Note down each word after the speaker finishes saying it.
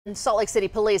Salt Lake City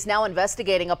police now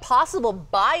investigating a possible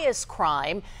bias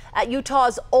crime at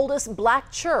Utah's oldest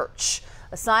black church.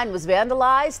 A sign was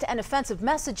vandalized and offensive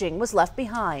messaging was left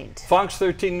behind. Fox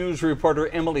 13 News reporter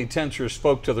Emily Tenser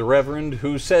spoke to the Reverend,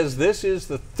 who says this is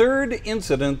the third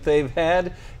incident they've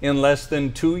had in less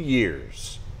than 2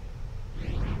 years.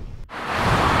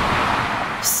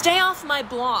 Stay off my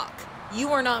block.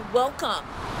 You are not welcome.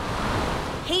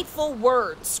 Hateful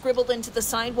words scribbled into the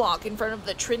sidewalk in front of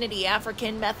the Trinity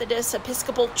African Methodist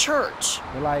Episcopal Church.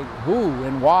 Like who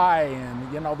and why,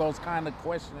 and those kind of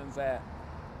questions that,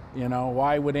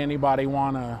 why would anybody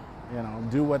want to,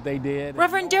 do what they did?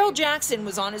 Reverend Daryl Jackson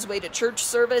was on his way to church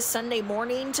service Sunday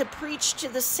morning to preach to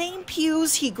the same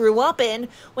pews he grew up in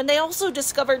when they also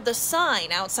discovered the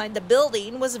sign outside the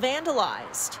building was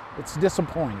vandalized. It's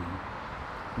disappointing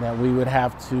that we would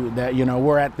have to,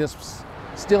 we're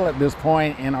still at this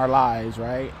point in our lives,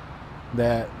 right?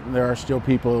 That there are still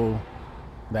people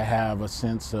that have a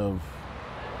sense of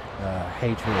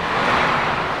hatred.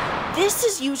 This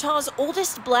is Utah's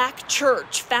oldest black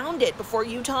church, founded before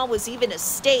Utah was even a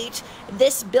state.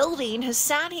 This building has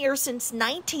sat here since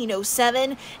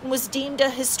 1907 and was deemed a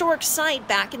historic site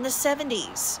back in the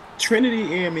 70s.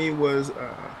 Trinity AME was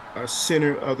a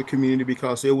center of the community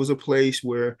because it was a place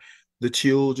where the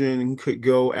children could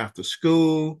go after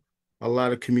school. A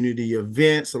lot of community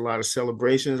events, a lot of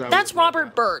celebrations. That's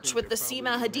Robert Birch with the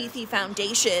Seema Hadithi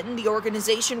Foundation. The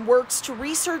organization works to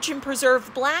research and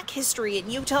preserve black history in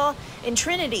Utah, and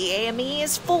Trinity AME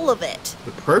is full of it.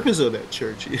 The purpose of that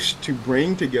church is to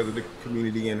bring together the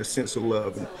community in a sense of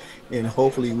love, and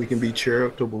hopefully we can be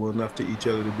charitable enough to each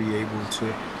other to be able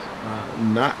to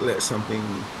not let something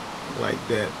like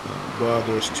that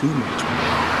bother us too much.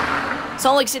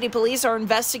 Salt Lake City police are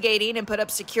investigating and put up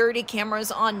security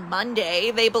cameras on Monday.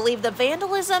 They believe the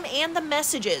vandalism and the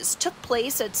messages took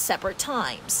place at separate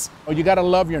times. Oh, you got to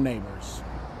love your neighbors.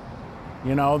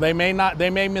 They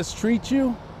may mistreat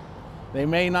you. They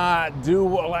may not do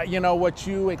what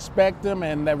you expect them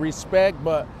and that respect,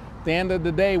 but at the end of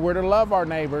the day, we're to love our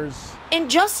neighbors. In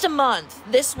just a month,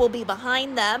 this will be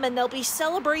behind them, and they'll be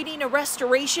celebrating a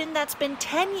restoration that's been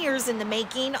 10 years in the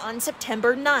making on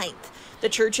September 9th. The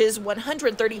church's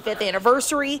 135th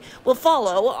anniversary will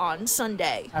follow on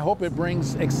Sunday. I hope it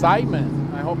brings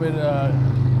excitement. I hope it,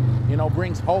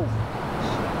 brings hope.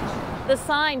 The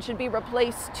sign should be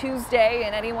replaced Tuesday,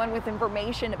 and anyone with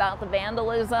information about the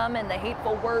vandalism and the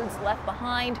hateful words left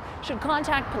behind should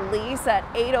contact police at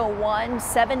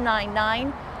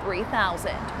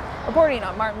 801-799-3000. Reporting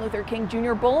on Martin Luther King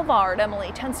Jr. Boulevard,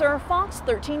 Emily Tenser, Fox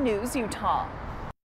 13 News, Utah.